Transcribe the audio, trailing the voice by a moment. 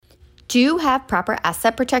Do you have proper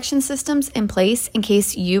asset protection systems in place in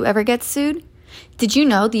case you ever get sued? Did you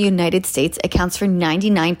know the United States accounts for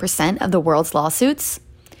 99% of the world's lawsuits?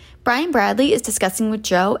 Brian Bradley is discussing with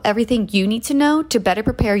Joe everything you need to know to better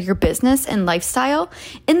prepare your business and lifestyle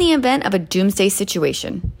in the event of a doomsday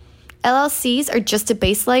situation. LLCs are just a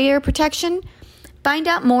base layer protection. Find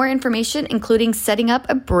out more information, including setting up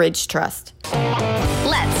a bridge trust.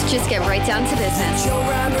 Let's just get right down to business. Joe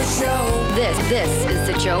Roberts Show. This is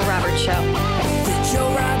the Joe Roberts Show. The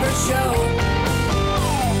Joe Roberts Show.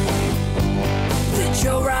 The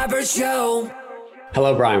Joe Roberts Show.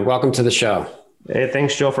 Hello, Brian. Welcome to the show. Hey,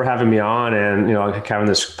 thanks, Joe, for having me on and, having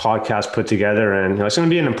this podcast put together. And, it's going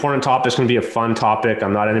to be an important topic. It's going to be a fun topic.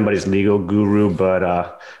 I'm not anybody's legal guru, but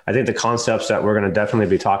I think the concepts that we're going to definitely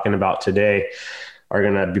be talking about today are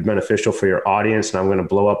going to be beneficial for your audience. And I'm going to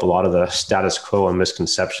blow up a lot of the status quo and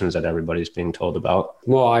misconceptions that everybody's being told about.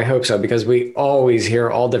 Well, I hope so, because we always hear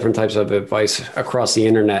all different types of advice across the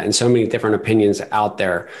internet and so many different opinions out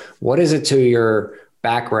there. What is it to your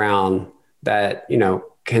background that,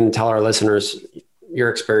 can tell our listeners your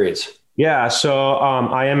experience? Yeah. So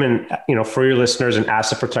I am for your listeners, an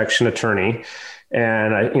asset protection attorney.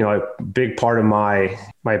 And a big part of my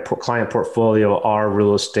client portfolio are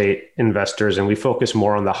real estate investors, and we focus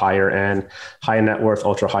more on the higher end, high net worth,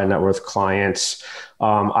 ultra high net worth clients.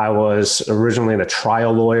 I was originally a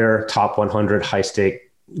trial lawyer, top 100 high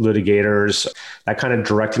stake litigators. That kind of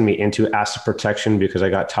directed me into asset protection because I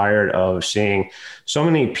got tired of seeing so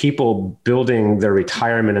many people building their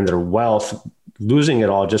retirement and their wealth, losing it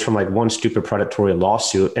all just from one stupid predatory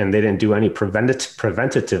lawsuit, and they didn't do any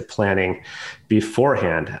preventative planning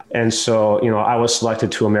beforehand. And so, I was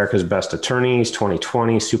selected to America's Best Attorneys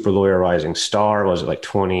 2020, Super Lawyer Rising Star, was it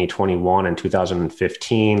 2021 and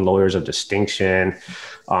 2015, Lawyers of Distinction.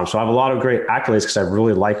 So I have a lot of great accolades because I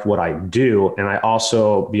really like what I do. And I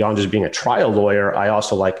also, beyond just being a trial lawyer, I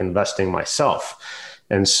also like investing myself.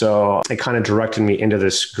 And so it kind of directed me into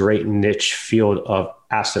this great niche field of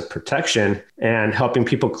asset protection and helping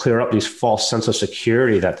people clear up these false sense of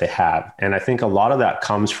security that they have. And I think a lot of that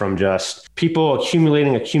comes from just people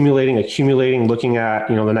accumulating, looking at,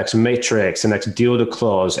 the next matrix, the next deal to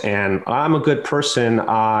close. And I'm a good person.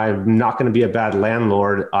 I'm not going to be a bad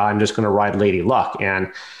landlord. I'm just going to ride Lady Luck.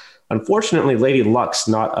 And unfortunately, Lady Luck's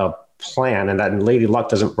not a plan, and that Lady Luck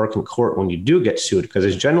doesn't work in court when you do get sued, because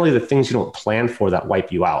it's generally the things you don't plan for that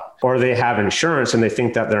wipe you out. Or they have insurance and they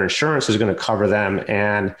think that their insurance is going to cover them,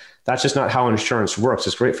 and that's just not how insurance works.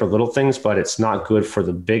 It's great for little things, but it's not good for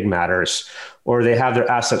the big matters. Or they have their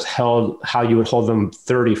assets held how you would hold them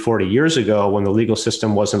 30, 40 years ago when the legal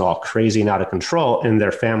system wasn't all crazy and out of control in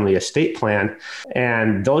their family estate plan.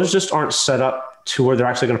 And those just aren't set up to where they're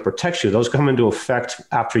actually going to protect you. Those come into effect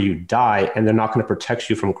after you die, and they're not going to protect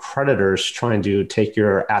you from creditors trying to take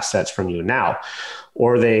your assets from you now.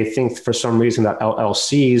 Or they think for some reason that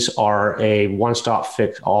LLCs are a one-stop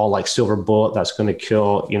fix all silver bullet that's going to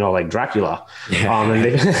kill, like Dracula. Yeah.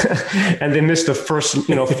 And they miss the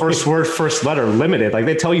first word, first letter, limited.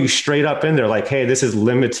 They tell you straight up in there, hey, this is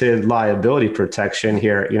limited liability protection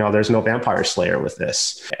here. There's no vampire slayer with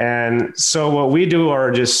this. And so what we do are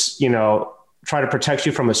just, try to protect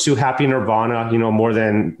you from a sue happy nirvana.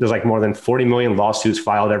 There's more than 40 million lawsuits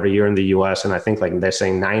filed every year in the US. And I think they're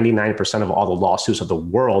saying 99% of all the lawsuits of the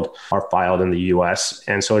world are filed in the US.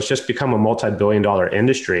 And so it's just become a multi-billion-dollar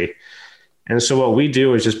industry. And so what we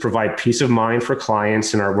do is just provide peace of mind for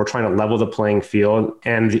clients, and we're trying to level the playing field.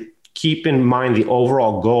 And keep in mind, the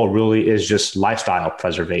overall goal really is just lifestyle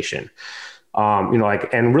preservation.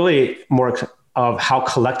 And really more of how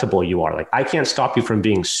collectible you are. I can't stop you from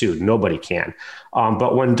being sued. Nobody can.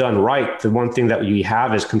 But when done right, the one thing that we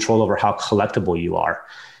have is control over how collectible you are.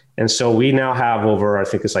 And so we now have over, I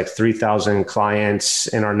think it's 3,000 clients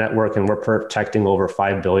in our network, and we're protecting over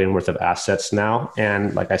 $5 billion worth of assets now.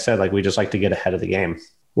 And like I said, we just like to get ahead of the game.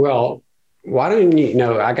 Well, why don't you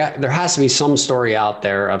there has to be some story out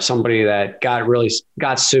there of somebody that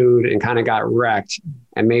got sued and kind of got wrecked.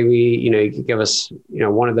 And maybe, you could give us,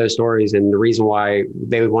 one of those stories and the reason why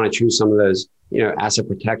they would want to choose some of those, asset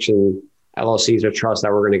protection LLCs or trusts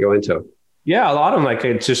that we're going to go into. Yeah, a lot of them,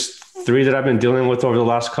 it's just three that I've been dealing with over the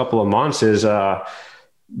last couple of months is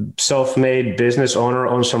self-made business owner,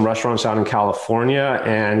 owns some restaurants out in California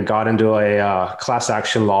and got into a class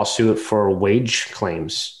action lawsuit for wage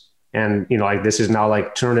claims. And, this is now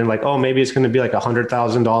turned in oh, maybe it's going to be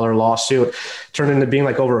 $100,000 lawsuit, turned into being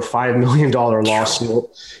over a $5 million lawsuit.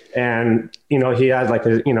 And, he had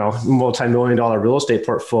a, multi-million-dollar real estate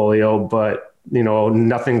portfolio, but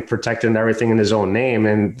nothing protected and everything in his own name,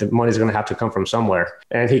 and the money's going to have to come from somewhere.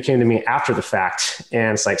 And he came to me after the fact,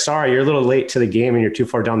 and it's like, sorry, you're a little late to the game and you're too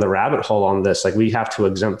far down the rabbit hole on this. Like, we have to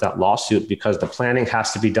exempt that lawsuit because the planning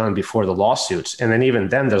has to be done before the lawsuits. And then even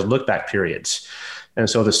then there's look back periods. And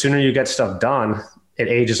so the sooner you get stuff done, it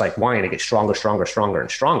ages like wine. It gets stronger, stronger, stronger, and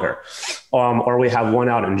stronger. Or we have one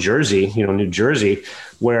out in Jersey, New Jersey,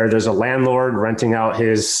 where there's a landlord renting out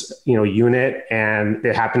his, unit, and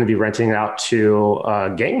they happen to be renting out to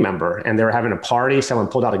a gang member, and they were having a party. Someone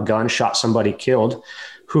pulled out a gun, shot somebody, killed,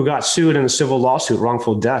 who got sued in a civil lawsuit,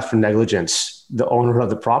 wrongful death for negligence, the owner of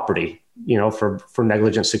the property, for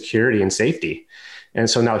negligent security and safety. And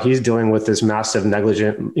so now he's dealing with this massive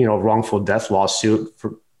negligent, wrongful death lawsuit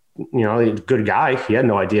for, good guy. He had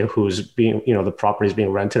no idea who's being, the property is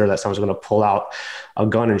being rented, or that someone's going to pull out a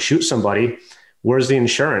gun and shoot somebody. Where's the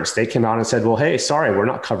insurance? They came out and said, well, hey, sorry, we're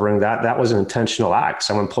not covering that. That was an intentional act.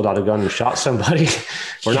 Someone pulled out a gun and shot somebody.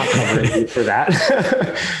 We're not covering you for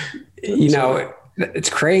that. It's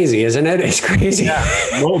crazy, isn't it? It's crazy.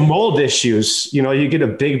 Yeah. Mold issues. You get a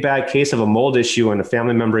big bad case of a mold issue and a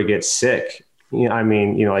family member gets sick. I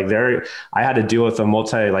had to deal with a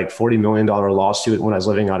 $40 million lawsuit when I was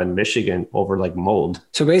living out in Michigan over mold.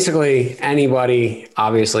 So basically anybody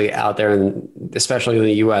obviously out there, and especially in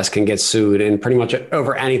the US, can get sued, and pretty much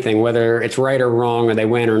over anything, whether it's right or wrong, or they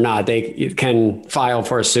win or not, they can file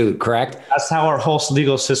for a suit, correct? That's how our whole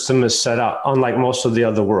legal system is set up. Unlike most of the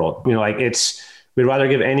other world, we'd rather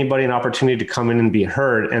give anybody an opportunity to come in and be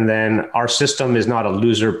heard. And then our system is not a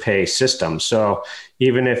loser pay system. So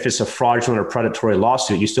even if it's a fraudulent or predatory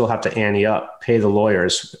lawsuit, you still have to ante up, pay the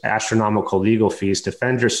lawyers astronomical legal fees,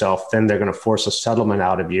 defend yourself. Then they're going to force a settlement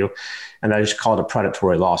out of you. And that is called a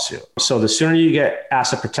predatory lawsuit. So the sooner you get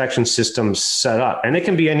asset protection systems set up, and it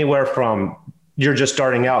can be anywhere from you're just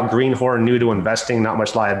starting out, greenhorn, new to investing, not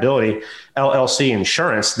much liability, LLC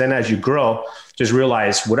insurance. Then as you grow, just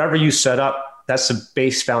realize whatever you set up, that's the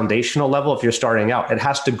base foundational level. If you're starting out, it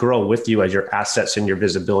has to grow with you as your assets and your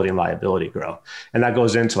visibility and liability grow. And that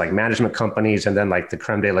goes into management companies, and then the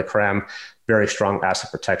creme de la creme, very strong asset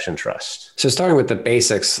protection trust. So starting with the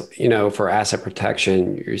basics, for asset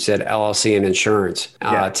protection, you said LLC and insurance.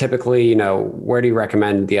 Yeah. Typically, where do you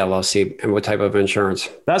recommend the LLC and what type of insurance?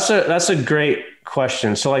 That's a great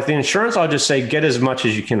question. So the insurance, I'll just say, get as much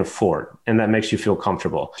as you can afford, and that makes you feel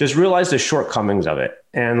comfortable. Just realize the shortcomings of it.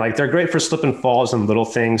 And they're great for slip and falls and little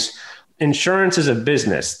things. Insurance is a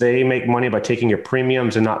business. They make money by taking your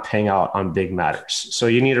premiums and not paying out on big matters. So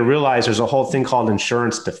you need to realize there's a whole thing called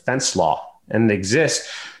insurance defense law, and it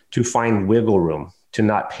exists to find wiggle room to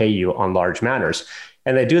not pay you on large matters.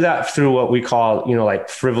 And they do that through what we call,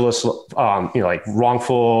 frivolous,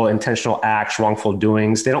 wrongful intentional acts, wrongful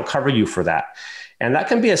doings. They don't cover you for that. And that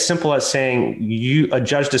can be as simple as saying a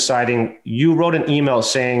judge deciding you wrote an email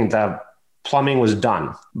saying that plumbing was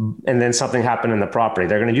done, and then something happened in the property.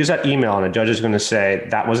 They're going to use that email, and the judge is going to say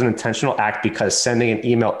that was an intentional act because sending an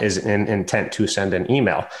email is an intent to send an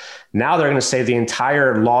email. Now they're going to say the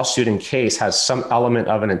entire lawsuit and case has some element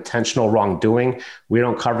of an intentional wrongdoing. We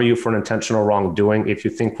don't cover you for an intentional wrongdoing. If you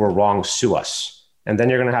think we're wrong, sue us. And then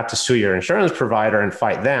you're going to have to sue your insurance provider and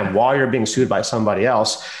fight them while you're being sued by somebody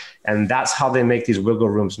else. And that's how they make these wiggle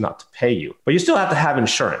rooms not to pay you. But you still have to have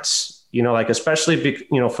insurance. Especially,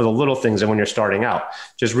 for the little things and when you're starting out,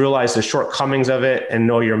 just realize the shortcomings of it and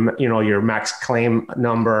know your max claim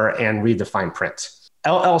number and read the fine print.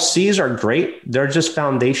 LLCs are great. They're just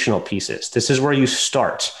foundational pieces. This is where you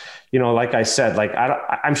start. Like I said,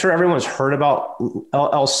 I'm sure everyone's heard about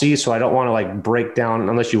LLC, so I don't want to break down,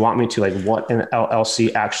 unless you want me to, what an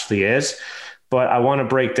LLC actually is. But I want to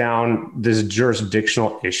break down this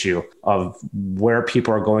jurisdictional issue of where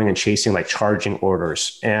people are going and chasing charging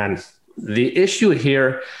orders. And the issue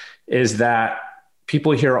here is that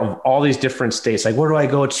people hear of all these different states. Where do I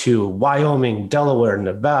go to? Wyoming, Delaware,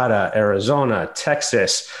 Nevada, Arizona,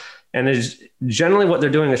 Texas. And it's generally what they're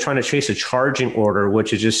doing is trying to chase a charging order,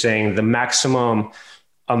 which is just saying the maximum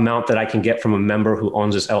amount that I can get from a member who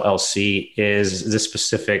owns this LLC is the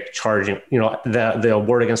specific charging, the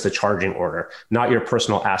award against the charging order, not your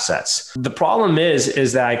personal assets. The problem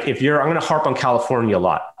is that I'm going to harp on California a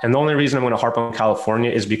lot. And the only reason I'm going to harp on California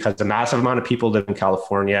is because the massive amount of people live in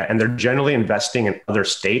California, and they're generally investing in other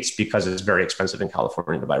states because it's very expensive in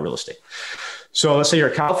California to buy real estate. So let's say you're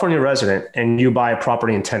a California resident and you buy a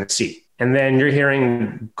property in Tennessee. And then you're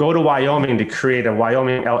hearing, go to Wyoming to create a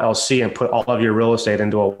Wyoming LLC and put all of your real estate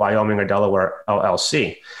into a Wyoming or Delaware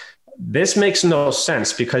LLC. This makes no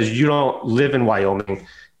sense because you don't live in Wyoming.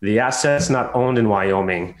 The asset's not owned in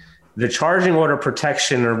Wyoming. The charging order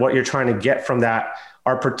protection, or what you're trying to get from that,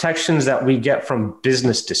 are protections that we get from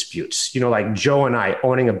business disputes. Like Joe and I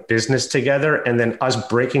owning a business together and then us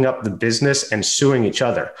breaking up the business and suing each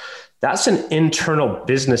other. That's an internal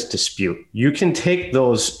business dispute. You can take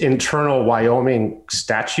those internal Wyoming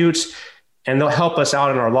statutes and they'll help us out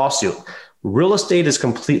in our lawsuit. Real estate is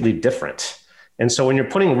completely different. And so when you're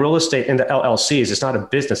putting real estate into LLCs, it's not a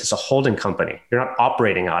business, it's a holding company. You're not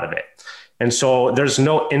operating out of it. And so there's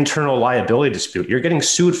no internal liability dispute. You're getting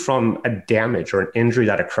sued from a damage or an injury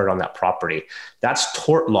that occurred on that property. That's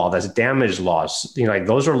tort law, that's damage laws. Like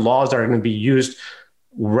those are laws that are going to be used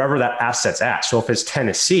wherever that asset's at. So if it's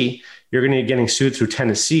Tennessee, you're going to be getting sued through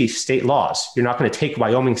Tennessee state laws. You're not going to take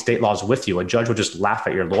Wyoming state laws with you. A judge will just laugh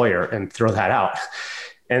at your lawyer and throw that out.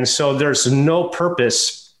 And so there's no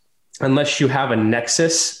purpose unless you have a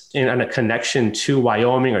nexus and a connection to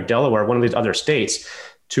Wyoming or Delaware, one of these other states,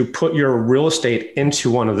 to put your real estate into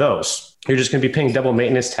one of those. You're just going to be paying double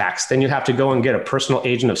maintenance tax. Then you have to go and get a personal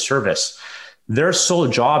agent of service. Their sole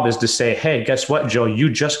job is to say, hey, guess what, Joe? You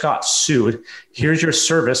just got sued. Here's your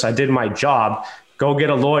service. I did my job. Go get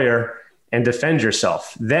a lawyer and defend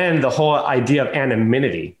yourself. Then the whole idea of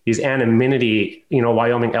anonymity, these anonymity,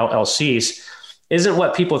 Wyoming LLCs, isn't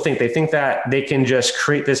what people think. They think that they can just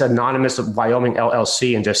create this anonymous Wyoming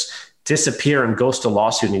LLC and just disappear and ghost a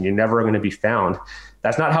lawsuit and you're never going to be found.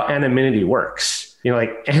 That's not how anonymity works.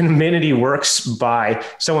 Like anonymity works by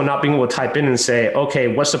someone not being able to type in and say, okay,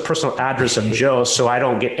 what's the personal address of Joe so I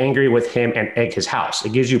don't get angry with him and egg his house.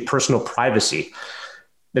 It gives you personal privacy.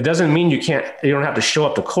 That doesn't mean you don't have to show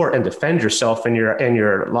up to court and defend yourself and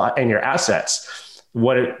your assets.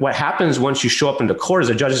 What happens once you show up into court is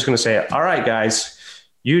the judge is going to say, all right, guys,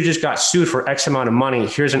 you just got sued for X amount of money.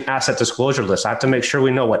 Here's an asset disclosure list. I have to make sure we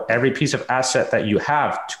know what every piece of asset that you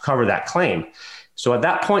have to cover that claim. So at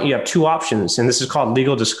that point, you have two options, and this is called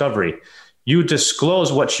legal discovery. You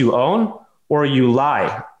disclose what you own, or you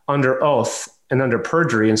lie under oath and under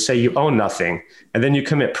perjury and say you own nothing. And then you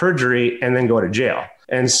commit perjury and then go to jail.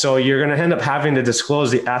 And so you're going to end up having to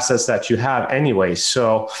disclose the assets that you have anyway.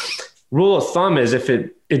 So rule of thumb is if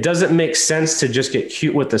it doesn't make sense to just get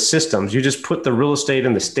cute with the systems, you just put the real estate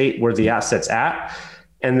in the state where the asset's at.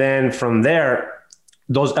 And then from there,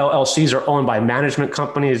 those LLCs are owned by management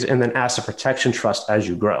companies and then asset protection trust as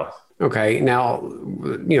you grow. Okay. Now,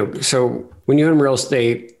 so when you own real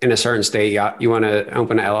estate in a certain state, you want to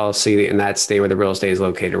open an LLC in that state where the real estate is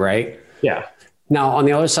located, right? Yeah. Now, on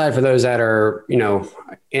the other side, for those that are,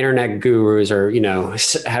 internet gurus or,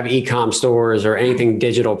 have e-com stores or anything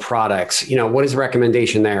digital products, what is the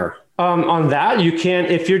recommendation there? On that, you can,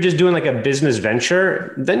 if you're just doing like a business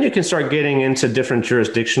venture, then you can start getting into different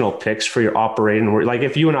jurisdictional picks for your operating. Like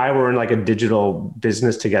if you and I were in like a digital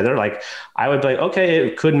business together, like I would be like, okay,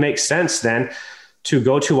 it could make sense then to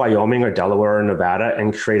go to Wyoming or Delaware or Nevada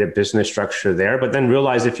and create a business structure there. But then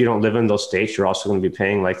realize if you don't live in those states, you're also going to be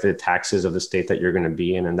paying like the taxes of the state that you're going to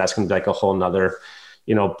be in. And that's going to be like a whole nother,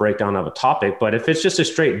 breakdown of a topic. But if it's just a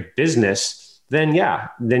straight business, then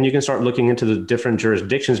you can start looking into the different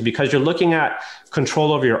jurisdictions because you're looking at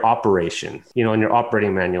control over your operation, and your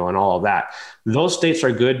operating manual and all of that. Those states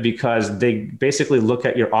are good because they basically look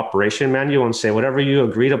at your operation manual and say, whatever you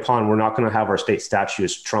agreed upon, we're not going to have our state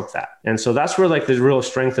statutes trump that. And so that's where like the real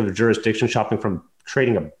strength of jurisdiction shopping from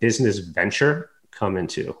creating a business venture come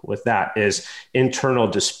into with that is internal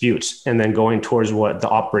disputes and then going towards what the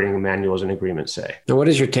operating manuals and agreements say. Now, what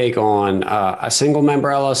is your take on a single member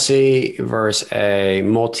LLC versus a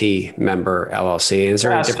multi-member LLC? Is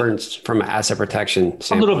there a difference from an asset protection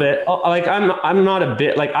standpoint? A little bit. Like I'm not a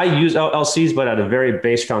bit like I use LLCs, but at a very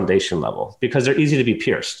base foundation level because they're easy to be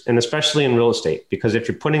pierced. And especially in real estate, because if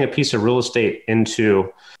you're putting a piece of real estate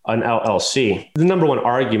into an LLC, the number one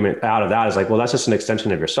argument out of that is like, well, that's just an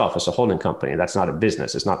extension of yourself. It's a holding company. That's not a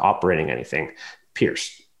business. It's not operating anything.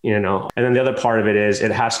 Pierced, And then the other part of it is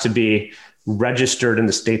it has to be registered in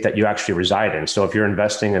the state that you actually reside in. So if you're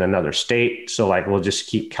investing in another state, so like we'll just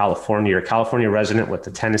keep California, you're a California resident with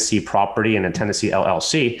a Tennessee property and a Tennessee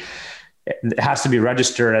LLC, it has to be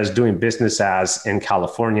registered as doing business as in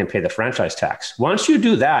California and pay the franchise tax. Once you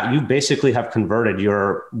do that, you basically have converted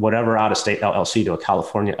your whatever out-of-state LLC to a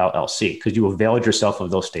California LLC because you availed yourself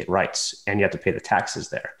of those state rights and you have to pay the taxes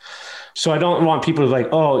there. So I don't want people to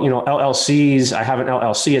like, LLCs, I have an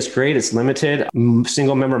LLC, it's great, it's limited,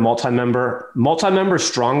 single member, multi-member. Multi-member is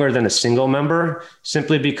stronger than a single member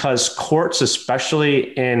simply because courts,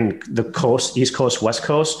 especially in the coast, East Coast, West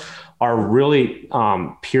Coast, are really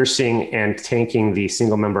piercing and tanking the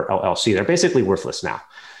single member LLC. They're basically worthless now.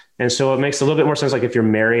 And so it makes a little bit more sense. Like if you're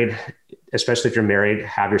married, especially if you're married,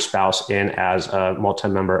 have your spouse in as a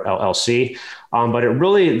multi-member LLC. But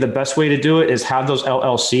the best way to do it is have those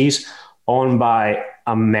LLCs owned by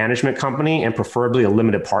a management company and preferably a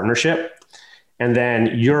limited partnership. And then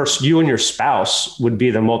you and your spouse would be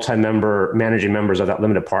the multi-member managing members of that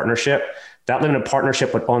limited partnership. That limited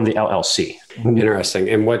partnership would own the LLC. Interesting.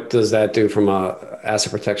 And what does that do from a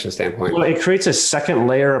asset protection standpoint? Well, it creates a second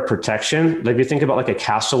layer of protection. Like if you think about like a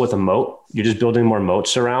castle with a moat, you're just building more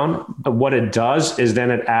moats around. But what it does is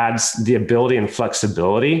then it adds the ability and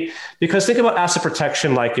flexibility. Because think about asset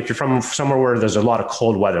protection, like if you're from somewhere where there's a lot of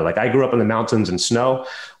cold weather, like I grew up in the mountains and snow.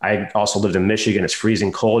 I also lived in Michigan. It's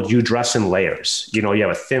freezing cold. You dress in layers. You have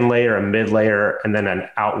a thin layer, a mid layer, and then an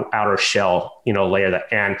outer shell, layer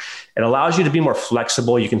and it allows you to be more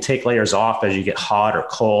flexible. You can take layers off as you get hot or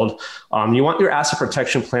cold. You want your asset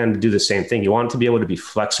protection plan to do the same thing. You want it to be able to be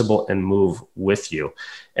flexible and move with you.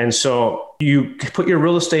 And so you put your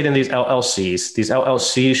real estate in these LLCs. These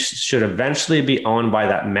LLCs should eventually be owned by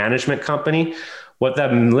that management company. What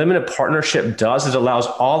that limited partnership does is allows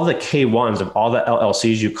all the K1s of all the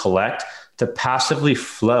LLCs you collect to passively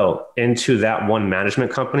flow into that one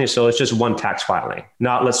management company. So it's just one tax filing,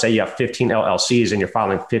 not let's say you have 15 LLCs and you're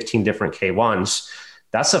filing 15 different K1s.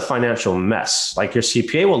 That's a financial mess. Like your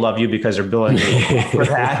CPA will love you because they're billing you for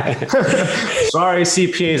that. Sorry,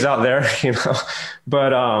 CPAs out there,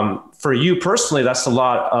 But for you personally, that's a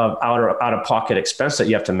lot of out of pocket expense that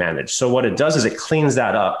you have to manage. So what it does is it cleans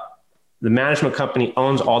that up. The management company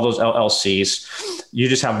owns all those LLCs. You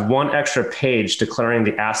just have one extra page declaring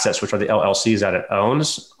the assets, which are the LLCs that it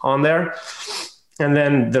owns on there. And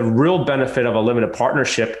then the real benefit of a limited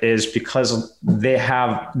partnership is because they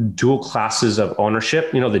have dual classes of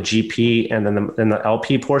ownership, the GP and then the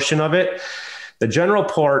LP portion of it. The general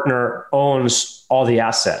partner owns all the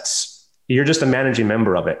assets. You're just a managing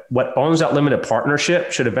member of it. What owns that limited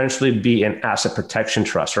partnership should eventually be an asset protection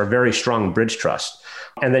trust or a very strong bridge trust.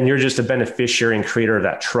 And then you're just a beneficiary and creator of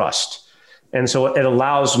that trust. And so it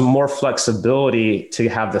allows more flexibility to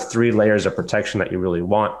have the 3 layers of protection that you really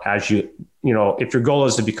want as if your goal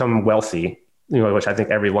is to become wealthy, which I think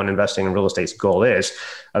everyone investing in real estate's goal is,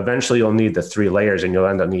 eventually you'll need the 3 layers and you'll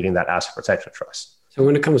end up needing that asset protection trust. So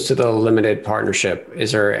when it comes to the limited partnership,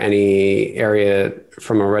 is there any area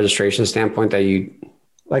from a registration standpoint that you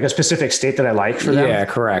like a specific state that I like for them? Yeah,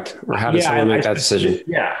 correct. Or how does someone make that decision?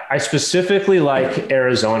 Yeah, I specifically like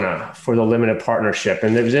Arizona for the limited partnership.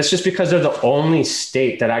 And that's just because they're the only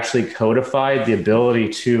state that actually codified the ability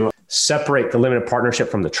to separate the limited partnership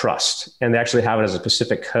from the trust. And they actually have it as a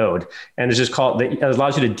specific code. And it's just called, it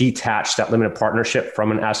allows you to detach that limited partnership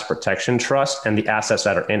from an asset protection trust and the assets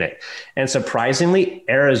that are in it. And surprisingly,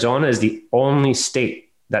 Arizona is the only state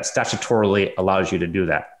that statutorily allows you to do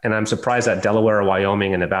that. And I'm surprised that Delaware,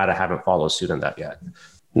 Wyoming, and Nevada haven't followed suit on that yet.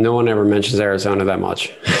 No one ever mentions Arizona that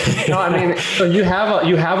much. No, I mean, so you have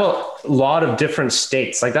a lot of different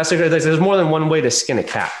states. Like there's more than one way to skin a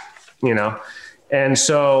cat, And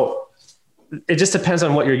so it just depends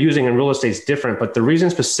on what you're using, and real estate's different. But the reason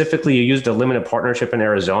specifically you use the limited partnership in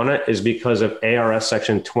Arizona is because of ARS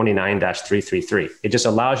section 29-333. It just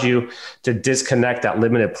allows you to disconnect that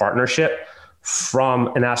limited partnership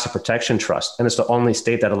from an asset protection trust. And it's the only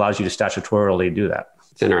state that allows you to statutorily do that.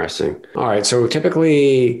 It's interesting. All right. So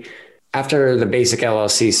typically after the basic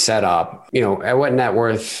LLC set up, at what net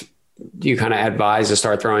worth do you kind of advise to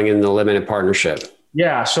start throwing in the limited partnership?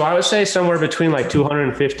 Yeah. So I would say somewhere between like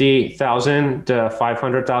 250,000 to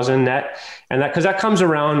 500,000 net. And because that comes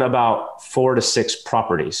around about 4 to 6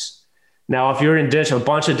 properties. Now, if you're in a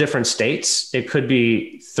bunch of different states, it could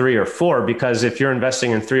be 3 or 4, because if you're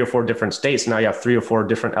investing in 3 or 4 different states, now you have 3 or 4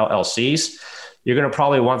 different LLCs. You're going to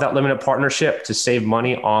probably want that limited partnership to save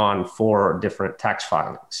money on 4 different tax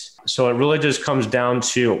filings. So it really just comes down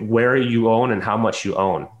to where you own and how much you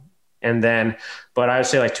own. And then, but I would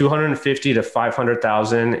say like 250 to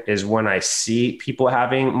 500,000 is when I see people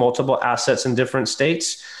having multiple assets in different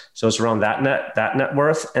states. So it's around that net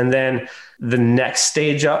worth. And then the next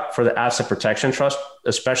stage up for the asset protection trust,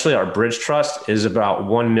 especially our bridge trust, is about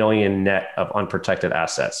 1 million net of unprotected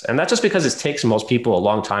assets. And that's just because it takes most people a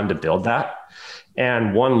long time to build that.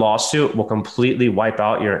 And one lawsuit will completely wipe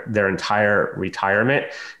out their entire retirement.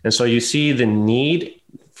 And so you see the need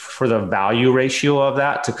for the value ratio of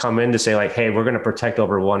that to come in to say like, hey, we're going to protect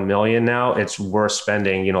over 1 million now. It's worth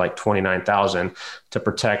spending, like 29,000 to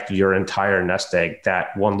protect your entire nest egg.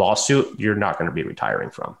 That one lawsuit, you're not going to be retiring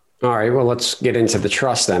from. All right. Well, let's get into the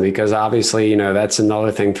trust then, because obviously, that's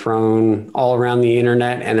another thing thrown all around the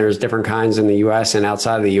internet, and there's different kinds in the US and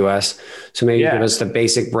outside of the US. So maybe give us the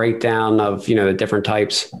basic breakdown of, the different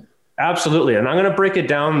types. Absolutely. And I'm going to break it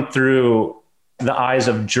down through the eyes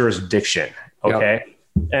of jurisdiction. Okay. Yep.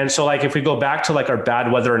 And so like, if we go back to like our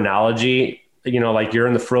bad weather analogy, like you're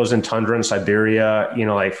in the frozen tundra in Siberia,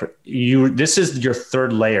 this is your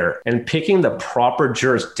third layer, and picking the proper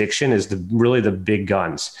jurisdiction is really the big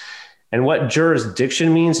guns. And what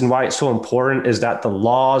jurisdiction means and why it's so important is that the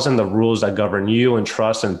laws and the rules that govern you and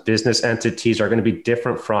trust and business entities are going to be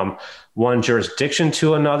different from one jurisdiction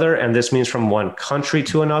to another. And this means from one country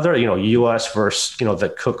to another, US versus,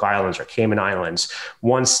 the Cook Islands or Cayman Islands,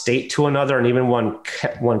 one state to another, and even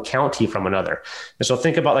one county from another. And so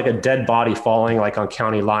think about like a dead body falling like on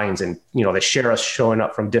county lines, and, the sheriffs showing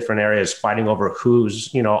up from different areas, fighting over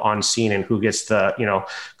who's, on scene and who gets the,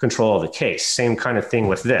 control of the case. Same kind of thing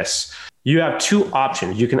with this. You have two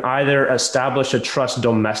options. You can either establish a trust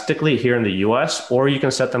domestically here in the US, or you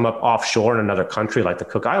can set them up offshore in another country like the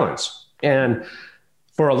Cook Islands. And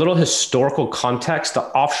for a little historical context, the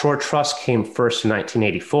offshore trust came first in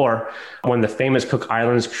 1984 when the famous Cook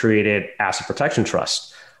Islands created Asset Protection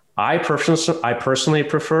Trust. I personally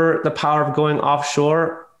prefer the power of going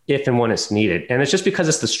offshore if and when it's needed. And it's just because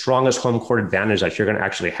it's the strongest home court advantage that you're going to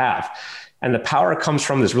actually have. And the power comes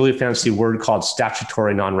from this really fancy word called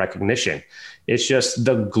statutory non-recognition. It's just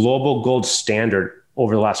the global gold standard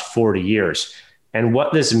over the last 40 years. And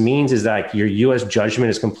what this means is that your US judgment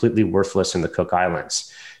is completely worthless in the Cook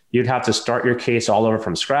Islands. You'd have to start your case all over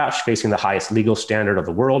from scratch, facing the highest legal standard of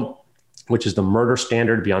the world, which is the murder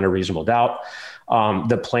standard beyond a reasonable doubt.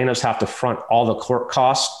 The plaintiffs have to front all the court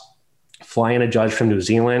costs, fly in a judge from New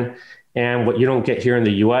Zealand. And what you don't get here in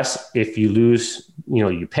the US, if you lose,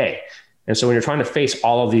 you pay. And so when you're trying to face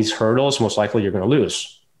all of these hurdles, most likely you're going to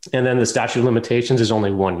lose. And then the statute of limitations is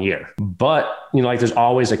only 1 year. But, there's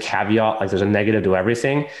always a caveat, like there's a negative to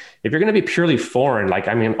everything. If you're going to be purely foreign,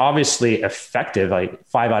 obviously effective,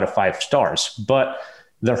 5 out of 5 stars. But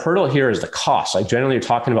the hurdle here is the cost. Generally you're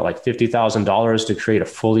talking about $50,000 to create a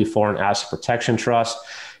fully foreign asset protection trust.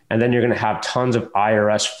 And then you're going to have tons of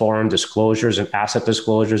IRS foreign disclosures and asset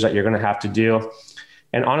disclosures that you're going to have to do.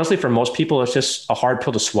 And honestly, for most people, it's just a hard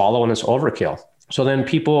pill to swallow and it's overkill. So then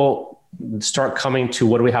people start coming to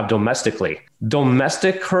what do we have domestically?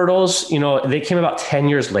 Domestic hurdles, they came about 10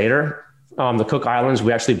 years later. The Cook Islands,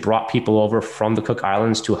 we actually brought people over from the Cook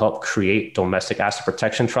Islands to help create domestic asset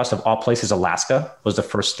protection trust. Of all places, Alaska was the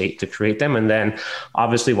first state to create them. And then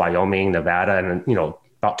obviously Wyoming, Nevada, and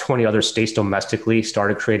about 20 other states domestically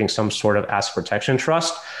started creating some sort of asset protection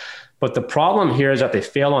trust. But the problem here is that they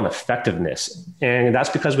fail on effectiveness. And that's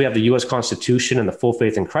because we have the US Constitution and the full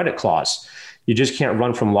faith and credit clause. You just can't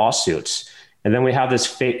run from lawsuits. And then we have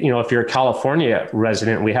this, if you're a California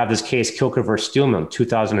resident, we have this case, Kilker versus Steelman,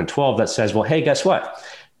 2012, that says, well, hey, guess what?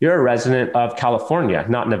 You're a resident of California,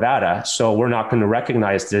 not Nevada. So we're not going to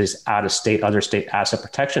recognize this out-of-state, other state asset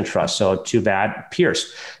protection trust. So too bad,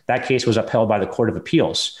 Pierce. That case was upheld by the Court of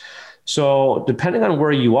Appeals. So depending on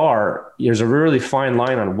where you are, there's a really fine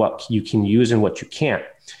line on what you can use and what you can't.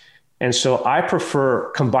 And so I prefer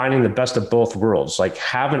combining the best of both worlds, like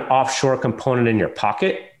have an offshore component in your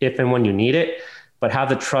pocket if and when you need it, but have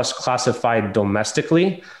the trust classified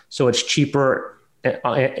domestically so it's cheaper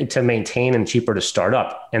to maintain and cheaper to start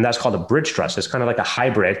up. And that's called a bridge trust. It's kind of like a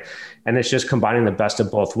hybrid, and it's just combining the best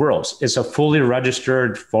of both worlds. It's a fully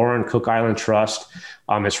registered foreign Cook Island trust.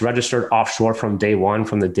 It's registered offshore from day one,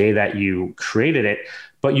 from the day that you created it,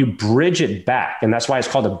 but you bridge it back. And that's why it's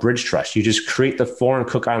called a bridge trust. You just create the foreign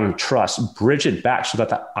Cook Island trust, bridge it back so that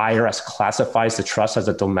the IRS classifies the trust as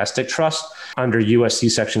a domestic trust under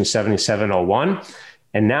USC section 7701.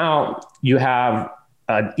 And now you have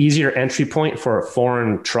an easier entry point for a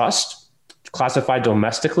foreign trust classified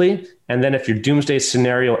domestically. And then if your doomsday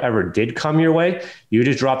scenario ever did come your way, you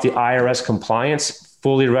just drop the IRS compliance,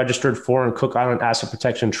 fully registered foreign Cook Island asset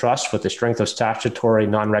protection trust with the strength of statutory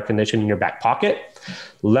non-recognition in your back pocket,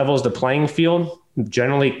 levels the playing field.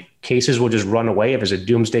 Generally, cases will just run away if it's a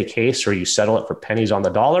doomsday case or you settle it for pennies on the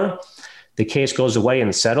dollar. The case goes away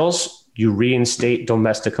and settles. You reinstate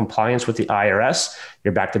domestic compliance with the IRS.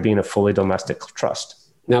 You're back to being a fully domestic trust.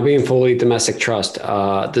 Now, being fully domestic trust,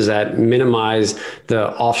 does that minimize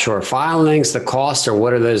the offshore filings, the cost, or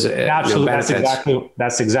what are those Absolutely.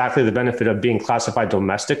 That's exactly the benefit of being classified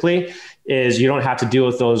domestically is you don't have to deal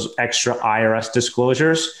with those extra IRS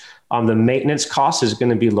disclosures. The maintenance cost is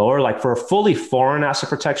going to be lower. Like for a fully foreign asset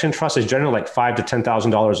protection trust, is generally like $5,000 to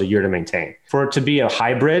 $10,000 a year to maintain. For it to be a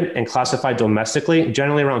hybrid and classified domestically,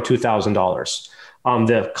 generally around $2,000.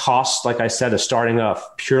 The cost, like I said, of starting a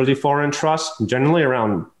purely foreign trust, generally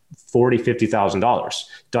around $40,000, $50,000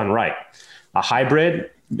 done right. A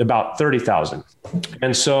hybrid, about $30,000.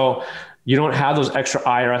 And so you don't have those extra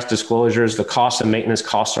IRS disclosures. The cost and maintenance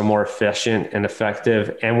costs are more efficient and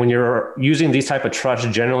effective. And when you're using these type of trusts,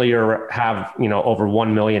 generally you have, over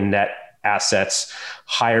 1 million net assets,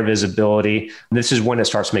 higher visibility. This is when it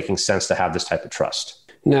starts making sense to have this type of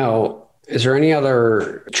trust. Now, is there any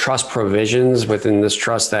other trust provisions within this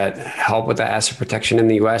trust that help with the asset protection in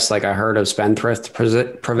the U.S.? Like I heard of spendthrift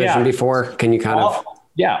provision before. Can you kind of?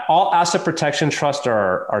 Yeah, all asset protection trusts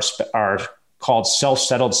are called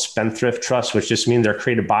self-settled spendthrift trusts, which just means they're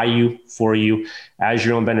created by you, for you, as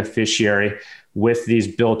your own beneficiary, with these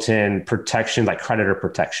built-in protection, like creditor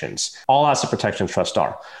protections. All asset protection trusts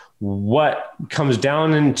are. What comes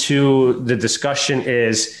down into the discussion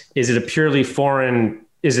is it a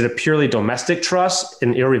purely domestic trust,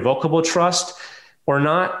 an irrevocable trust, or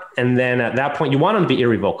not? And then at that point, you want them to be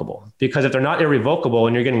irrevocable, because if they're not irrevocable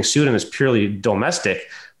and you're getting sued and it's purely domestic,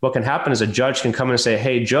 what can happen is a judge can come in and say,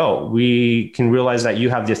 hey, Joe, we can realize that you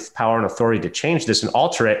have the power and authority to change this and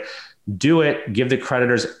alter it. Do it. Give the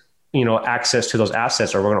creditors, access to those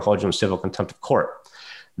assets, or we're going to hold you in civil contempt of court.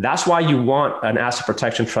 That's why you want an asset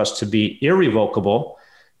protection trust to be irrevocable,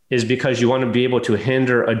 is because you want to be able to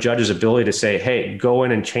hinder a judge's ability to say, hey, go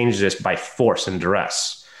in and change this by force and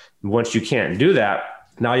duress. Once you can't do that,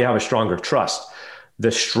 now you have a stronger trust.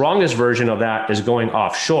 The strongest version of that is going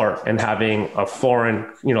offshore and having a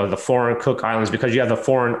foreign, the foreign Cook Islands, because you have the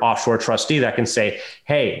foreign offshore trustee that can say,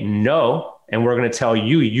 hey, no, and we're going to tell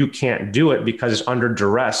you, you can't do it because it's under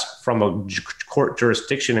duress from a court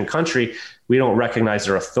jurisdiction and country we don't recognize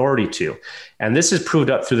their authority to. And this is proved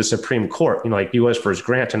up through the Supreme Court, like U.S. versus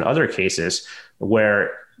Grant and other cases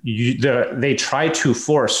where they try to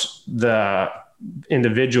force the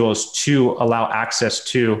individuals to allow access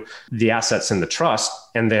to the assets in the trust.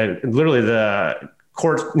 And then literally the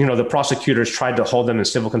court, the prosecutors tried to hold them in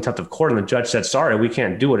civil contempt of court, and the judge said, sorry, we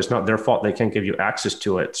can't do it. It's not their fault. They can't give you access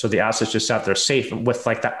to it. So the assets just sat there safe, with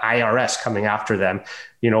like the IRS coming after them,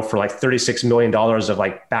 for like $36 million of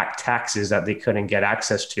like back taxes that they couldn't get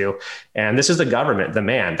access to. And this is the government, the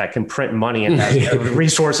man that can print money and has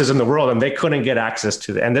resources in the world, and they couldn't get access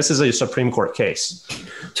to it. And this is a Supreme Court case.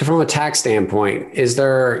 So from a tax standpoint, is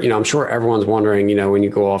there, I'm sure everyone's wondering, when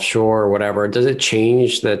you go offshore or whatever, does it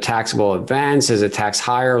change the taxable events? Is it taxed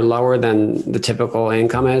higher or lower than the typical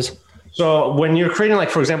income is? So when you're creating, like,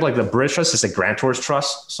 for example, like the bridge trust, it's a grantor's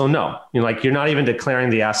trust. So no, you're not even declaring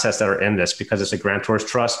the assets that are in this because it's a grantor's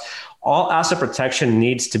trust. All asset protection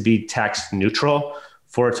needs to be tax neutral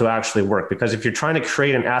for it to actually work. Because if you're trying to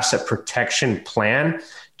create an asset protection plan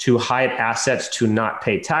to hide assets to not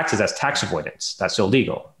pay taxes, that's tax avoidance. That's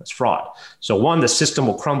illegal. That's fraud. So one, the system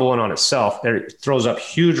will crumble in on itself. It throws up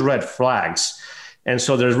huge red flags. And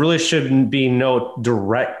so there really shouldn't be no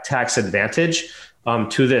direct tax advantage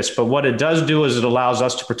to this. But what it does do is it allows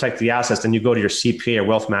us to protect the assets. Then you go to your CPA or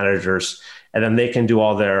wealth managers, and then they can do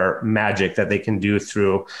all their magic that they can do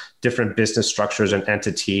through different business structures and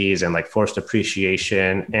entities and like forced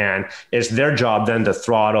appreciation. And it's their job then to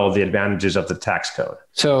throttle the advantages of the tax code.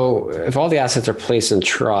 So if all the assets are placed in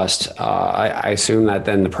trust, I assume that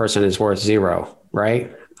then the person is worth zero,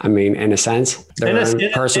 right? I mean, in a sense, their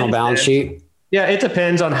own personal balance sheet. Yeah, it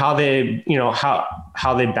depends on how they,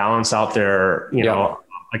 how they balance out their,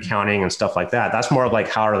 accounting and stuff like that. That's more of like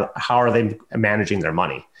how are they managing their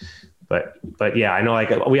money. But yeah, I know,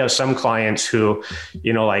 like, we have some clients who,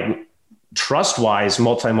 like, trust wise,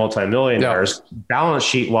 multi-millionaires, balance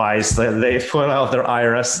sheet wise, they put out their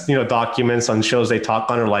IRS, documents on shows they talk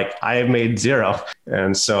on, are like, I have made zero.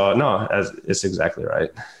 And so no, it's exactly right.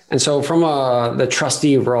 And so from the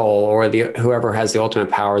trustee role, or whoever has the ultimate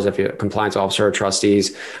powers, if you're a compliance officer or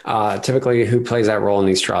trustees, typically who plays that role in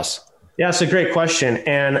these trusts? Yeah, it's a great question.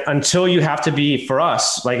 And until you have to be, for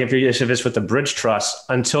us, like if it's with the bridge trust,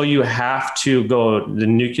 until you have to go the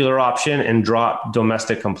nuclear option and drop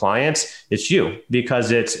domestic compliance, it's you,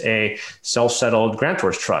 because it's a self-settled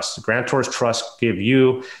grantor's trust. Grantor's trust give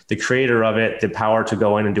you, the creator of it, the power to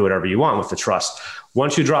go in and do whatever you want with the trust.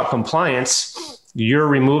 Once you drop compliance, you're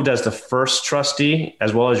removed as the first trustee,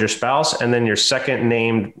 as well as your spouse, and then your second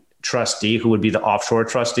named trustee, who would be the offshore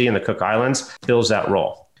trustee in the Cook Islands, fills that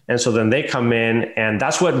role. And so then they come in, and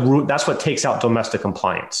that's what takes out domestic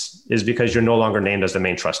compliance, is because you're no longer named as the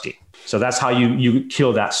main trustee. So that's how you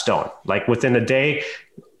kill that stone. Like within a day,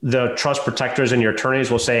 the trust protectors and your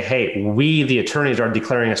attorneys will say, hey, we, the attorneys, are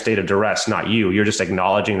declaring a state of duress, not you. You're just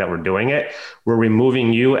acknowledging that we're doing it. We're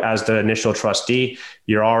removing you as the initial trustee.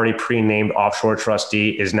 Your already pre-named offshore trustee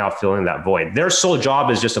is now filling that void. Their sole job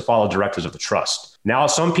is just to follow directives of the trust. Now,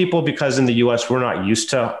 some people, because in the US, we're not used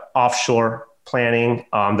to offshore planning.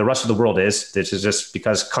 The rest of the world is. This is just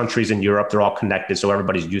because countries in Europe, they're all connected. So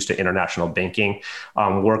everybody's used to international banking,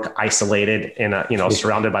 work isolated in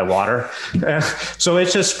surrounded by water. So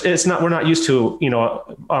we're not used to,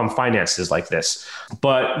 finances like this.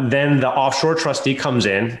 But then the offshore trustee comes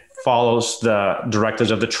in, follows the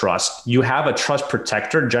directives of the trust. You have a trust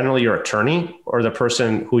protector, generally your attorney or the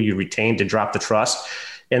person who you retain to draft the trust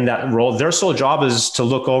in that role. Their sole job is to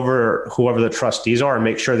look over whoever the trustees are and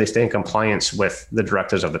make sure they stay in compliance with the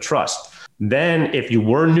directives of the trust. Then if you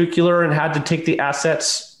were nuclear and had to take the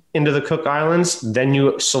assets into the Cook Islands, then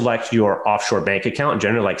you select your offshore bank account,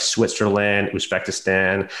 generally like Switzerland,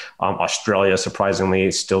 Uzbekistan, Australia, surprisingly,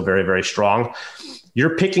 is still very, very strong.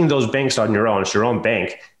 You're picking those banks on your own. It's your own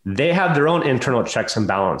bank. They have their own internal checks and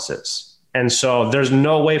balances. And so there's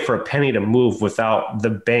no way for a penny to move without the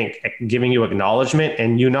bank giving you acknowledgement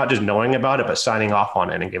and you not just knowing about it, but signing off on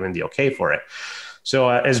it and giving the okay for it. So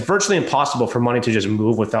it's virtually impossible for money to just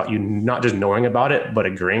move without you not just knowing about it, but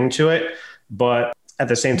agreeing to it. But at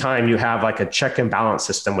the same time, you have like a check and balance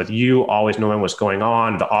system with you always knowing what's going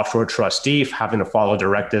on, the offshore trustee having to follow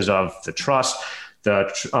directives of the trust,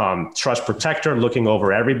 the trust protector looking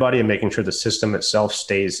over everybody and making sure the system itself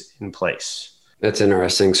stays in place. That's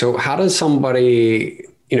interesting. So how does somebody,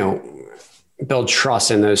 build trust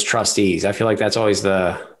in those trustees? I feel like that's always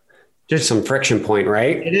just some friction point,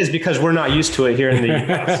 right? It is, because we're not used to it here in the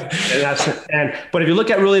US. But if you look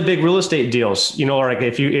at really big real estate deals, like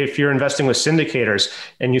if you're investing with syndicators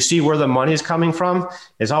and you see where the money's coming from,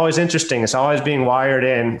 it's always interesting. It's always being wired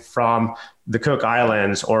in from the Cook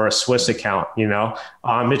Islands or a Swiss account,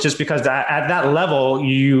 it's just because at that level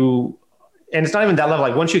and it's not even that level.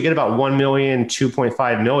 Like once you get about 1 million,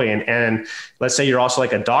 2.5 million, and let's say you're also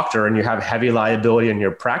like a doctor and you have heavy liability on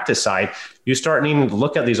your practice side, you start needing to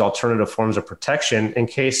look at these alternative forms of protection in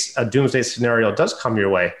case a doomsday scenario does come your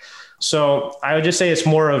way. So I would just say it's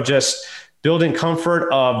more of just building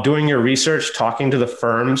comfort of doing your research, talking to the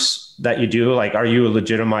firms that you do. Like, are you a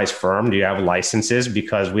legitimized firm? Do you have licenses?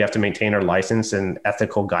 Because we have to maintain our license and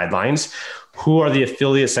ethical guidelines. Who are the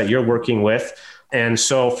affiliates that you're working with? And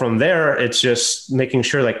so from there, it's just making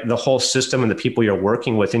sure like the whole system and the people you're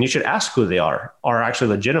working with, and you should ask who they are actually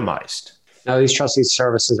legitimized. Now, these trustee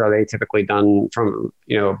services, are they typically done from,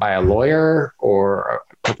 by a lawyer or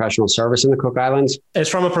a professional service in the Cook Islands? It's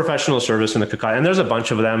from a professional service in the Cook Islands. And there's a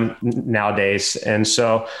bunch of them nowadays. And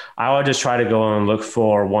so I would just try to go and look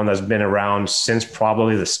for one that's been around since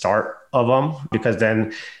probably the start of them, because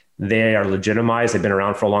then they are legitimized. They've been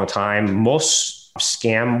around for a long time. Most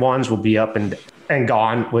scam ones will be up and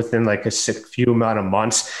gone within like a few amount of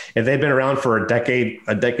months. If they've been around for a decade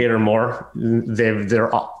or more,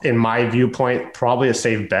 they're in my viewpoint, probably a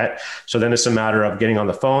safe bet. So then it's a matter of getting on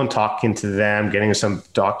the phone, talking to them, getting some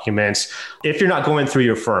documents. If you're not going through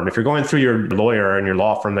your firm, if you're going through your lawyer and your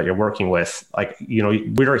law firm that you're working with, like,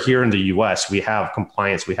 we're here in the US, we have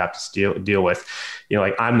compliance we have to deal with.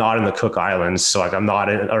 Like I'm not in the Cook Islands, so like I'm not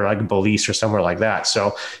in, or like Belize or somewhere like that.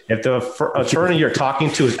 So if the attorney you're talking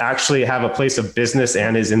to is actually have a place of business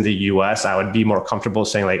and is in the US, I would be more comfortable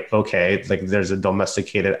saying like, okay, like there's a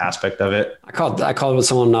domesticated aspect of it. I called with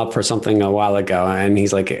someone up for something a while ago, and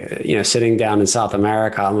he's like, sitting down in South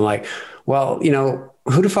America. I'm like, well,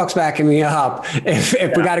 who the fuck's backing me up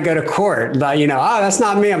if we got to go to court? But, that's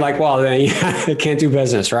not me. I'm like, well, then you can't do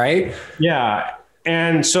business, right? Yeah.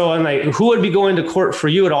 And so, who would be going to court for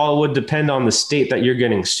you? It all would depend on the state that you're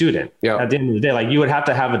getting sued in. Yep. At the end of the day, like you would have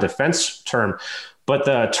to have a defense term, but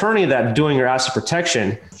the attorney that's doing your asset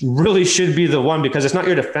protection really should be the one, because it's not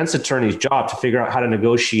your defense attorney's job to figure out how to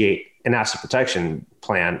negotiate an asset protection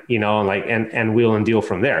plan, and wheel and deal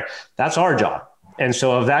from there. That's our job. And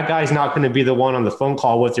so if that guy's not going to be the one on the phone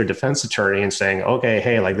call with your defense attorney and saying, okay,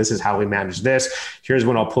 hey, like this is how we manage this. Here's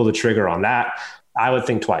when I'll pull the trigger on that, I would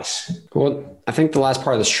think twice. Well, I think the last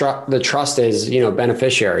part of the trust is,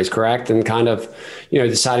 beneficiaries, correct? And kind of,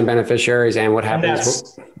 deciding beneficiaries and what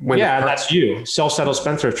happens when. Yeah, that's you. Self-settled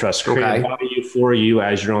spendthrift trust, create value for you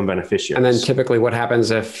as your own beneficiary. And then typically what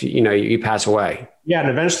happens if, you pass away? Yeah. And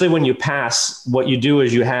eventually when you pass, what you do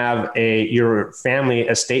is you have your family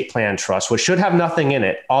estate plan trust, which should have nothing in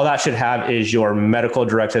it. All that should have is your medical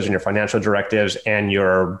directives and your financial directives and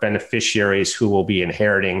your beneficiaries who will be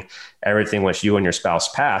inheriting everything which you and your spouse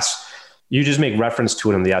pass. You just make reference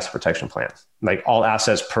to it in the asset protection plan, like all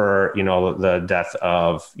assets per, the death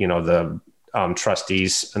of, the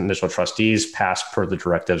initial trustees passed per the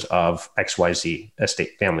directives of XYZ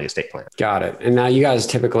family estate plan. Got it. And now you guys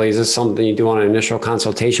typically, is this something you do on an initial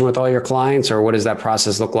consultation with all your clients, or what does that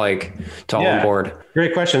process look like to all on board?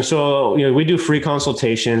 Great question. So, we do free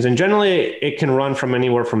consultations, and generally it can run from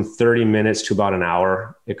anywhere from 30 minutes to about an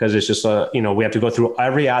hour, because it's just we have to go through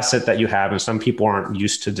every asset that you have. And some people aren't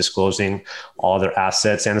used to disclosing all their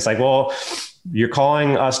assets. And it's like, well, you're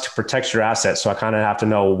calling us to protect your assets. So I kind of have to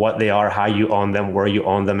know what they are, how you own them, where you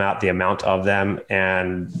own them at, the amount of them.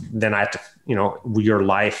 And then I have to, your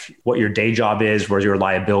life, what your day job is, where your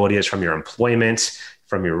liability is from your employment,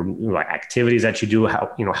 from your activities that you do,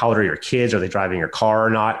 how old are your kids? Are they driving your car or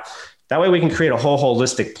not? That way we can create a whole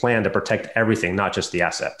holistic plan to protect everything, not just the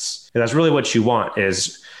assets. And that's really what you want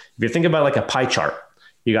is, if you think about like a pie chart,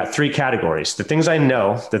 you got 3 categories: the things I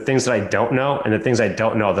know, the things that I don't know, and the things I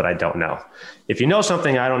don't know that I don't know. If you know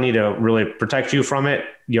something, I don't need to really protect you from it.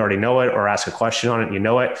 You already know it, or ask a question on it. You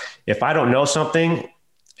know it. If I don't know something,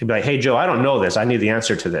 you'd be like, hey, Joe, I don't know this. I need the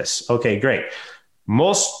answer to this. Okay, great.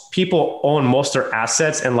 Most people own most of their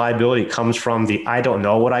assets, and liability comes from the I don't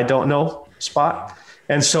know what I don't know spot.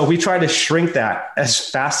 And so we try to shrink that as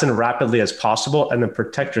fast and rapidly as possible and then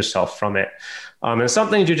protect yourself from it. And some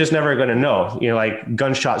things you're just never going to know, like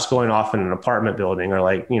gunshots going off in an apartment building, or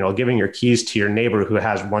like, giving your keys to your neighbor who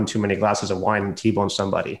has one too many glasses of wine and T-bone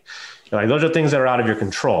somebody. Like, those are things that are out of your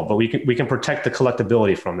control, but we can protect the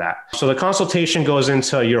collectability from that. So the consultation goes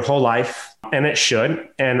into your whole life, and it should,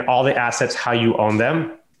 and all the assets, how you own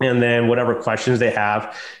them, and then whatever questions they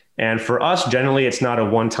have. And for us, generally, it's not a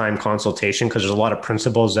one-time consultation because there's a lot of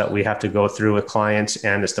principles that we have to go through with clients,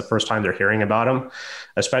 and it's the first time they're hearing about them,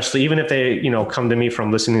 especially even if they, come to me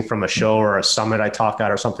from listening from a show or a summit I talk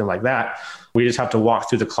at or something like that. We just have to walk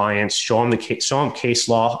through the clients, show them case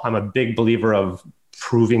law. I'm a big believer of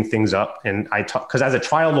proving things up. And because as a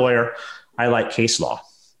trial lawyer, I like case law,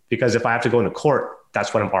 because if I have to go into court,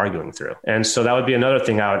 that's what I'm arguing through. And so that would be another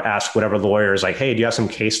thing I would ask whatever lawyer is like, hey, do you have some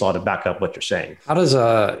case law to back up what you're saying? How does,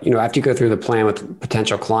 after you go through the plan with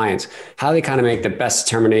potential clients, how do they kind of make the best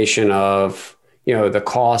determination of, the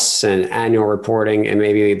costs and annual reporting and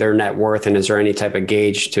maybe their net worth? And is there any type of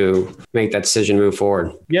gauge to make that decision move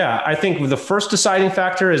forward? Yeah, I think the first deciding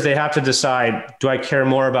factor is they have to decide, do I care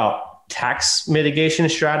more about tax mitigation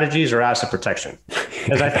strategies or asset protection?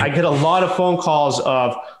 Because I get a lot of phone calls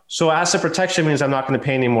of, so asset protection means I'm not going to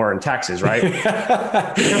pay any more in taxes, right?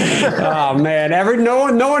 Oh man,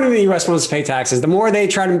 no one in the U.S. wants to pay taxes. The more they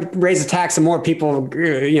try to raise the tax, the more people,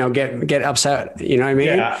 get upset. You know what I mean?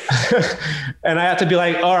 Yeah. And I have to be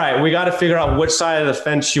like, all right, we got to figure out which side of the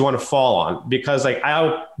fence you want to fall on, because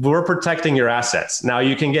we're protecting your assets. Now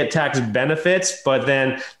you can get tax benefits, but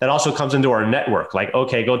then that also comes into our network. Like,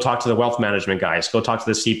 okay, go talk to the wealth management guys, go talk to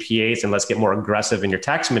the CPAs, and let's get more aggressive in your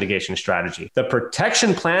tax mitigation strategy. The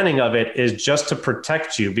protection plan of it is just to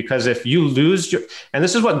protect you, because if you lose and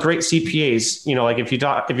this is what great CPAs,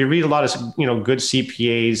 if you read a lot of, good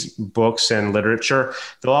CPAs books and literature,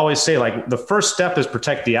 they'll always say like the first step is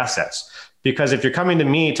protect the assets. Because if you're coming to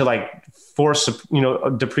me to like force,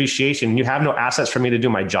 depreciation, you have no assets for me to do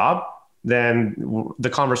my job, then the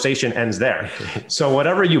conversation ends there. So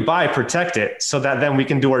whatever you buy, protect it so that then we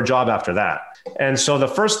can do our job after that. And so the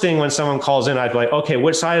first thing when someone calls in, I'd be like, okay,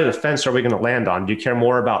 which side of the fence are we going to land on? Do you care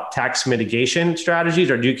more about tax mitigation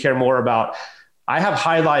strategies, or do you care more about, I have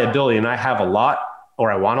high liability and I have a lot,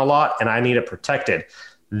 or I want a lot and I need it protected?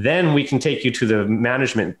 Then we can take you to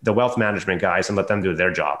the wealth management guys and let them do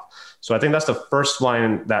their job. So I think that's the first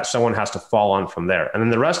line that someone has to fall on from there. And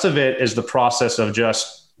then the rest of it is the process of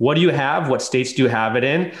just, what do you have? What states do you have it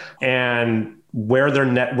in? And where their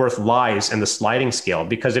net worth lies in the sliding scale.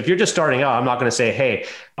 Because if you're just starting out, I'm not going to say, hey,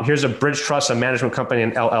 here's a bridge trust, a management company,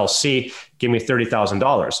 an LLC, give me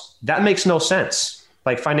 $30,000. That makes no sense.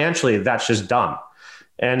 Like financially, that's just dumb.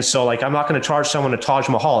 And so like, I'm not going to charge someone a Taj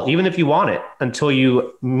Mahal, even if you want it, until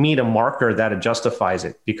you meet a marker that it justifies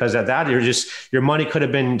it. Because at that, your money could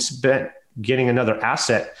have been spent getting another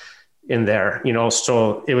asset in there,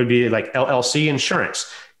 so it would be like LLC insurance,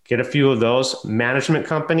 get a few of those, management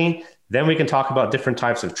company. Then we can talk about different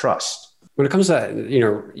types of trust. When it comes to,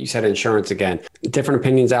 you said insurance again, different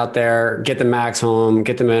opinions out there, get the maximum,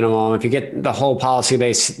 get the minimum. If you get the whole policy,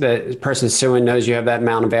 the person suing knows you have that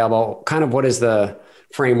amount available. Kind of what is the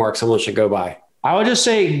framework someone should go by? I would just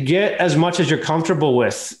say get as much as you're comfortable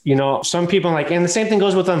with. Some people and the same thing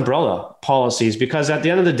goes with umbrella policies, because at the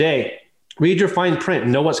end of the day, read your fine print,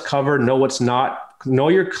 know what's covered, know what's not, know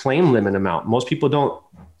your claim limit amount. Most people don't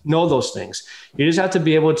know those things. You just have to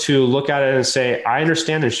be able to look at it and say, I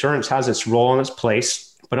understand insurance has its role in its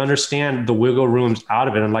place, but understand the wiggle rooms out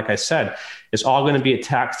of it. And like I said, it's all going to be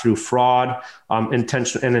attacked through fraud,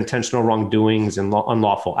 intentional wrongdoings and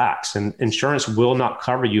unlawful acts. And insurance will not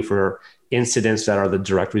cover you for incidents that are the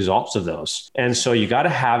direct results of those. And so you got to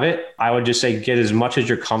have it. I would just say get as much as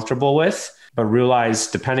you're comfortable with, but realize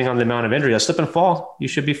depending on the amount of injury, a slip and fall, you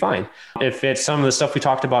should be fine. If it's some of the stuff we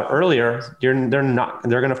talked about earlier, they're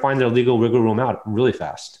going to find their legal wiggle room out really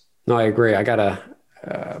fast. No, I agree. I got a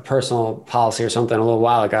personal policy or something a little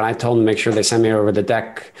while ago. And I told them to make sure they send me over the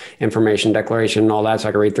deck information, declaration, and all that, so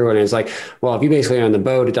I could read through it. And it's like, well, if you basically own the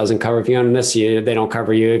boat, it doesn't cover. If you own this, they don't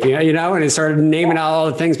cover you. If and it started naming out all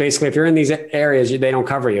the things. Basically, if you're in these areas, they don't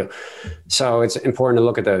cover you. So it's important to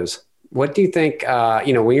look at those. What do you think?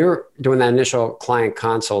 When you're doing that initial client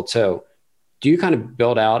consult too, do you kind of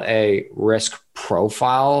build out a risk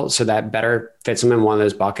profile so that better fits them in one of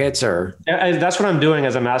those buckets? Or that's what I'm doing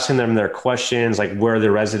as I'm asking them their questions, like where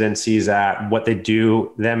their residency is at, what they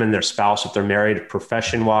do, them and their spouse, if they're married,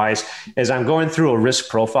 profession wise, as I'm going through a risk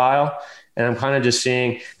profile. And I'm kind of just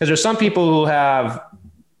seeing, because there's some people who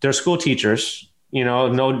they're school teachers,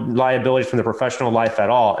 no liability from their professional life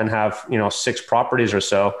at all, and have, 6 properties or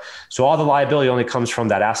so. So all the liability only comes from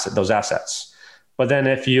those assets. But then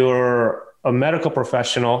if you're a medical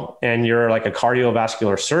professional and you're like a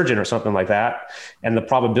cardiovascular surgeon or something like that, and the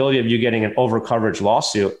probability of you getting an overcoverage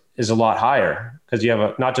lawsuit is a lot higher because you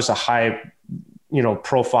have not just a high,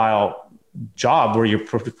 profile job where you're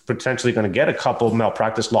potentially going to get a couple of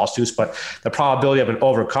malpractice lawsuits, but the probability of an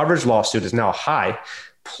overcoverage lawsuit is now high.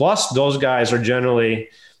 Plus those guys are generally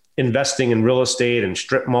investing in real estate and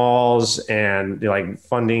strip malls and like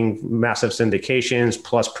funding massive syndications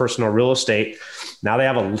plus personal real estate. Now they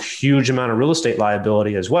have a huge amount of real estate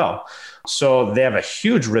liability as well. So they have a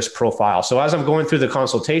huge risk profile. So as I'm going through the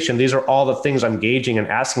consultation, these are all the things I'm gauging and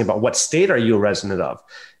asking about. What state are you a resident of?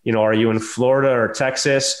 Are you in Florida or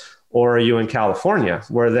Texas? Or are you in California,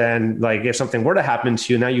 where then like if something were to happen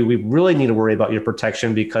to you, now we really need to worry about your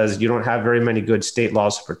protection because you don't have very many good state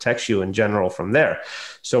laws to protect you in general from there.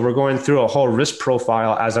 So we're going through a whole risk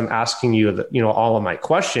profile as I'm asking you, all of my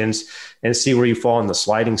questions and see where you fall on the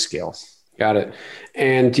sliding scale. Got it.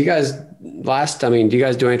 And do you guys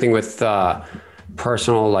do anything with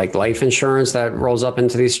personal like life insurance that rolls up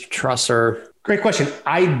into these trusts? Or great question.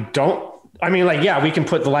 We can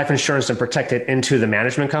put the life insurance and protect it into the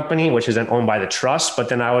management company, which is then owned by the trust. But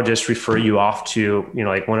then I would just refer you off to,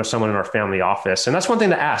 someone in our family office. And that's one thing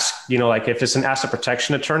to ask, if it's an asset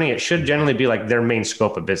protection attorney, it should generally be like their main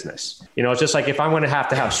scope of business. It's just like if I'm going to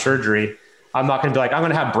have surgery, I'm not going to be like, I'm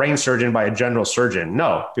going to have brain surgeon by a general surgeon.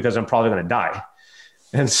 No, because I'm probably going to die.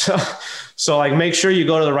 And so like make sure you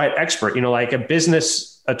go to the right expert, like a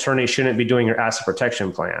business attorney shouldn't be doing your asset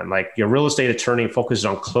protection plan. Like your real estate attorney focuses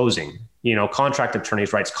on closing, contract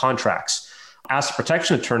attorneys writes contracts. Asset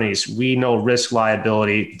protection attorneys, we know risk,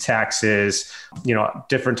 liability, taxes,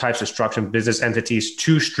 different types of structure, business entities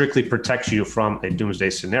to strictly protect you from a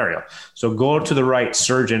doomsday scenario. So go to the right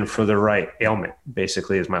surgeon for the right ailment,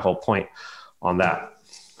 basically is my whole point on that.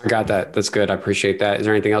 I got that. That's good. I appreciate that. Is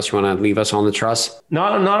there anything else you want to leave us on the trust?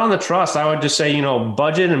 Not on the trust. I would just say,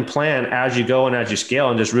 budget and plan as you go and as you scale,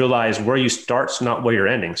 and just realize where you start's not where you're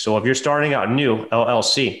ending. So if you're starting out new,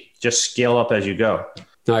 LLC, just scale up as you go.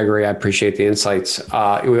 No, I agree. I appreciate the insights.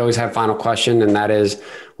 We always have a final question, and that is,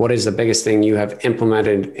 what is the biggest thing you have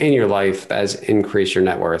implemented in your life that has increased your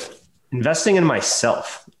net worth? Investing in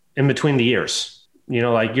myself in between the years.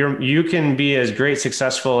 You can be as great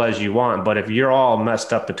successful as you want, but if you're all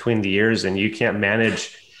messed up between the years and you can't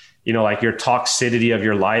manage, your toxicity of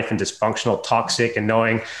your life and dysfunctional toxic, and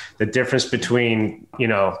knowing the difference between,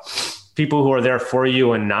 people who are there for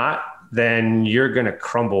you and not, then you're going to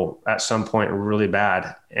crumble at some point really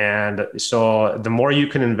bad. And so the more you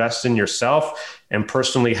can invest in yourself and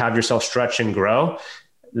personally have yourself stretch and grow,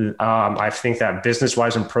 I think that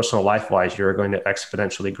business-wise and personal life-wise, you're going to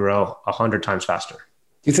exponentially grow 100 times faster.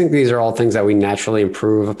 Do you think these are all things that we naturally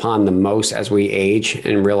improve upon the most as we age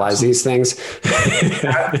and realize these things?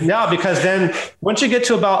 No, because then once you get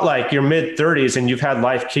to about like your mid 30s and you've had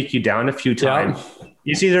life kick you down a few times,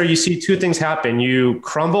 you see 2 things happen. You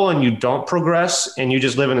crumble and you don't progress and you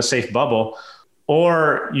just live in a safe bubble,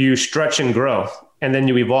 or you stretch and grow. And then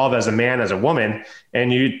you evolve as a man, as a woman,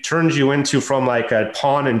 and turns you into from like a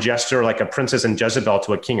pawn and jester, like a princess and Jezebel,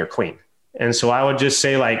 to a king or queen. And so I would just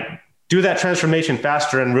say like, do that transformation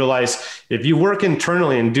faster and realize if you work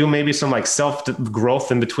internally and do maybe some like self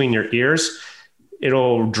growth in between your ears,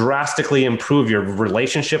 it'll drastically improve your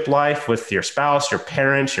relationship life with your spouse, your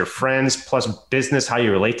parents, your friends, plus business, how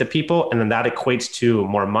you relate to people. And then that equates to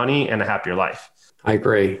more money and a happier life. I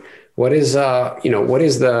agree.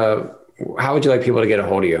 How would you like people to get a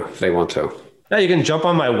hold of you if they want to? Yeah, you can jump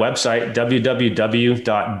on my website,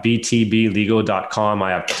 www.btblegal.com.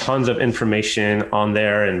 I have tons of information on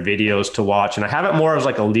there and videos to watch. And I have it more as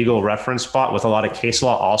like a legal reference spot with a lot of case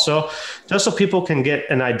law also, just so people can get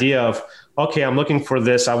an idea of, okay, I'm looking for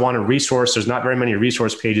this. I want a resource. There's not very many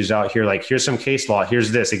resource pages out here. Like, here's some case law.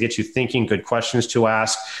 Here's this. It gets you thinking, good questions to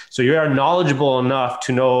ask. So you are knowledgeable enough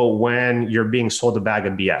to know when you're being sold a bag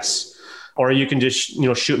of BS. or you can just,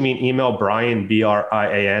 shoot me an email, Brian,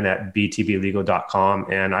 Brian at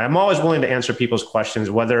btblegal.com. And I'm always willing to answer people's questions,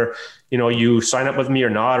 whether, you sign up with me or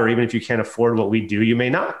not, or even if you can't afford what we do, you may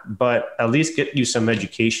not, but at least get you some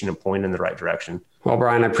education and point in the right direction. Well,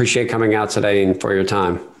 Brian, I appreciate coming out today and for your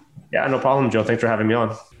time. Yeah, no problem, Joe. Thanks for having me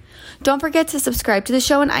on. Don't forget to subscribe to the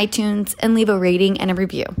show on iTunes and leave a rating and a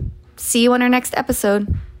review. See you on our next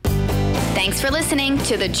episode. Thanks for listening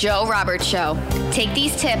to The Joe Roberts Show. Take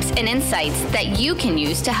these tips and insights that you can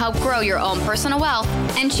use to help grow your own personal wealth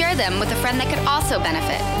and share them with a friend that could also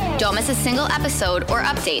benefit. Don't miss a single episode or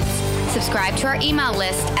updates. Subscribe to our email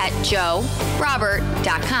list at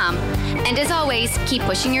joerobert.com. And as always, keep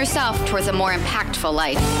pushing yourself towards a more impactful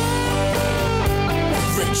life.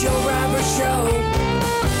 The Joe Roberts Show.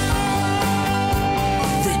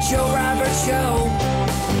 The Joe Roberts Show.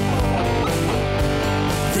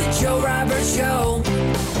 The Joe Roberts Show.